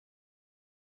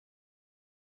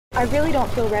I really don't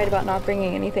feel right about not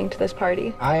bringing anything to this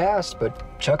party. I asked,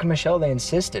 but Chuck and Michelle, they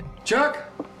insisted. Chuck,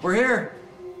 we're here.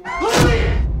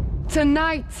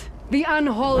 Tonight, the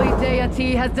unholy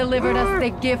deity has delivered us the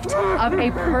gift of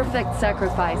a perfect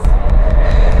sacrifice.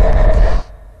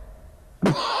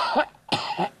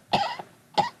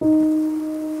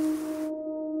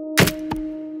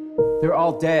 They're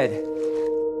all dead.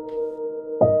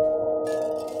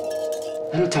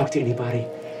 I don't talk to anybody,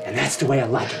 and that's the way I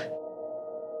like it.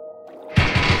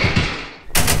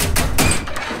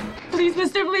 Please,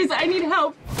 mister, please, I need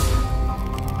help. We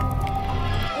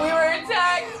were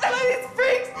attacked by these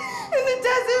freaks in the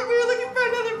desert. We were looking for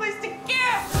another place to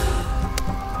camp.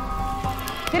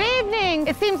 Good evening.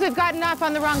 It seems we've gotten off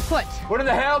on the wrong foot. What in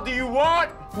the hell do you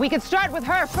want? We could start with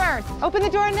her first. Open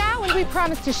the door now, and we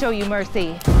promise to show you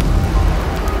mercy.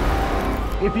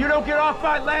 If you don't get off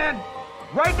my land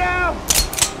right now,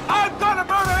 I'm gonna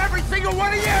murder every single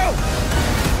one of you!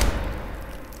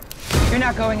 You're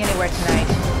not going anywhere tonight.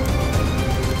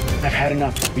 I've had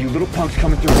enough of you little punks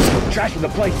coming through, trashing the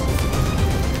place.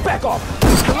 Back off!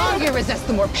 The longer you resist,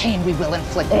 the more pain we will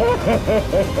inflict.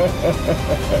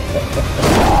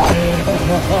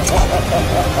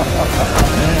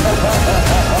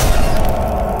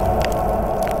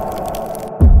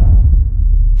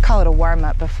 Call it a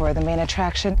warm-up before the main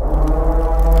attraction.